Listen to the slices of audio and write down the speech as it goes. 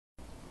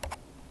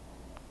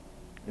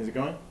Is it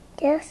going?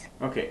 Yes.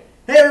 Okay.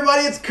 Hey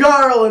everybody, it's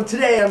Carl, and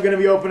today I'm going to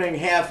be opening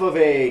half of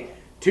a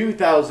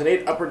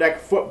 2008 Upper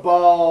Deck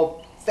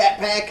Football Fat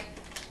Pack.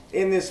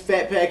 In this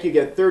Fat Pack you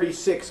get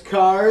 36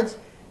 cards,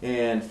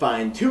 and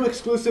find 2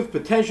 exclusive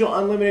potential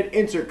unlimited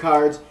insert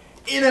cards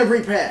in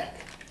every pack.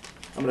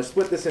 I'm going to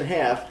split this in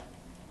half.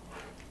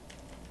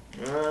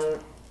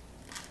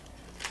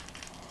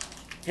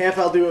 Half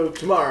I'll do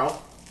tomorrow,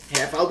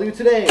 half I'll do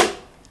today.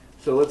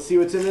 So let's see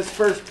what's in this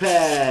first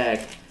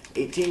pack.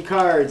 18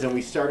 cards, and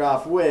we start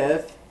off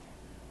with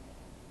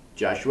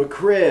Joshua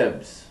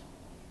Cribbs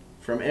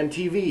from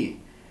MTV,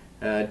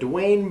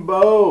 Dwayne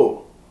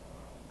Bowe,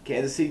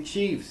 Kansas City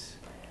Chiefs,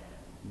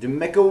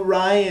 DeMeco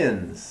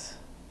Ryans.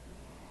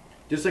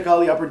 Just like all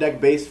the Upper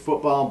Deck based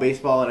football,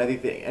 baseball, and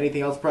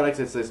anything else products,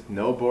 it's this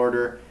no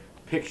border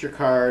picture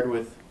card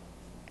with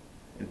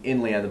an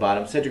inlay on the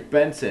bottom. Cedric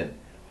Benson,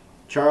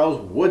 Charles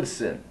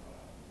Woodson,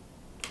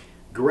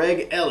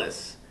 Greg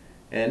Ellis.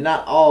 And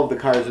not all of the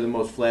cards are the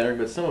most flattering,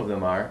 but some of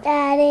them are.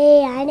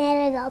 Daddy, I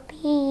need to go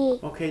pee.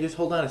 Okay, just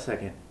hold on a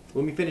second.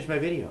 Let me finish my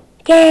video.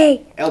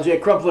 Okay.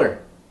 LJ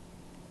Crumpler,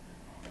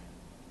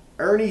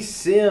 Ernie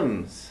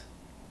Sims,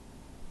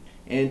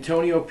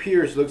 Antonio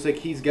Pierce. Looks like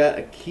he's got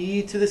a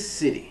key to the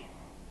city.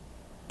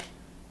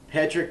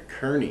 Patrick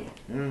Kearney.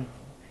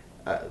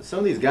 Some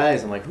of these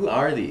guys, I'm like, who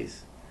are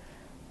these?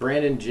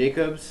 Brandon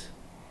Jacobs,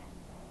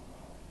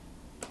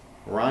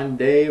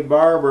 Rondé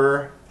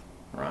Barber.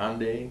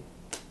 Rondé.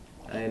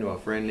 I know a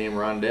friend named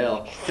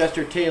Rondell.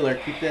 Chester Taylor,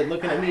 keep that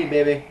looking at me,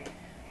 baby.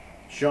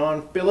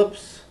 Sean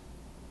Phillips.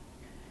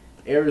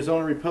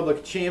 Arizona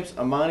Republic champs,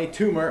 Amani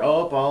Toomer.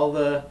 Oh, all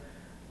the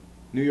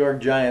New York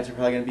Giants are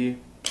probably going to be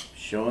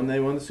showing they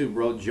won the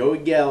Super Bowl. Joey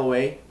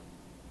Galloway.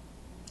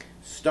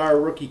 Star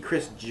rookie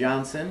Chris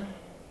Johnson.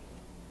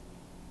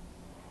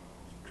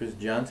 Chris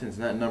Johnson's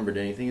not numbered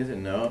anything, is it?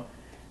 No.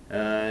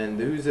 And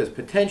who's this?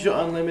 Potential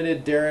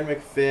unlimited Darren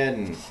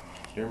McFadden.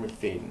 Darren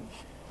McFadden.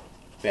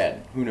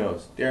 Fadden. Who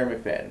knows? Darren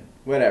McFadden.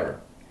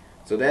 Whatever.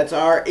 So that's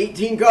our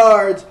 18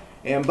 cards.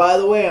 And by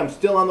the way, I'm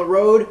still on the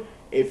road.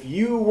 If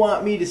you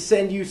want me to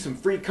send you some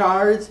free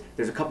cards,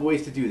 there's a couple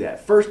ways to do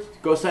that. First,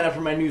 go sign up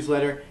for my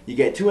newsletter. You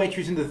get 2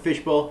 entries into the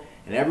fishbowl,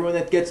 and everyone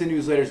that gets a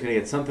newsletter is going to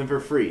get something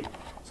for free.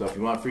 So if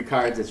you want free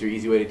cards, that's your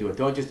easy way to do it.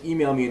 Don't just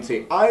email me and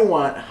say, I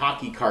want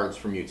hockey cards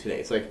from you today.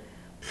 It's like,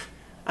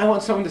 I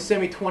want someone to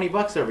send me 20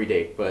 bucks every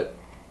day, but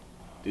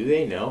do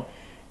they know?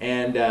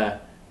 And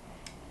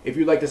if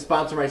you'd like to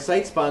sponsor my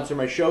site, sponsor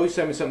my show,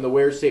 send me something to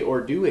wear, say,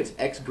 or do, it's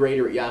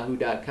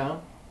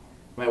xgrader@yahoo.com.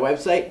 My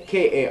website,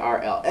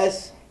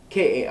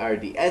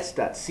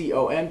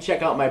 KarlsKards.com.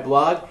 Check out my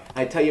blog.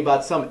 I tell you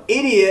about some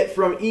idiot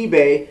from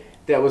eBay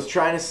that was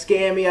trying to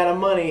scam me out of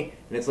money.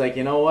 And it's like,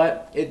 you know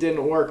what? It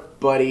didn't work,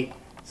 buddy.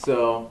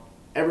 So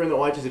everyone that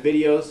watches the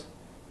videos,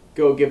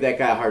 go give that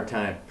guy a hard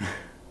time.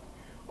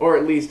 Or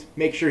at least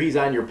make sure he's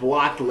on your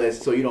blocked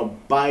list so you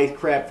don't buy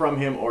crap from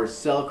him or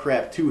sell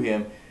crap to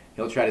him.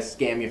 He'll try to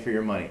scam you for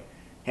your money.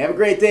 Have a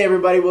great day,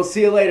 everybody. We'll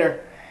see you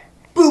later.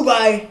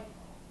 Boo-bye.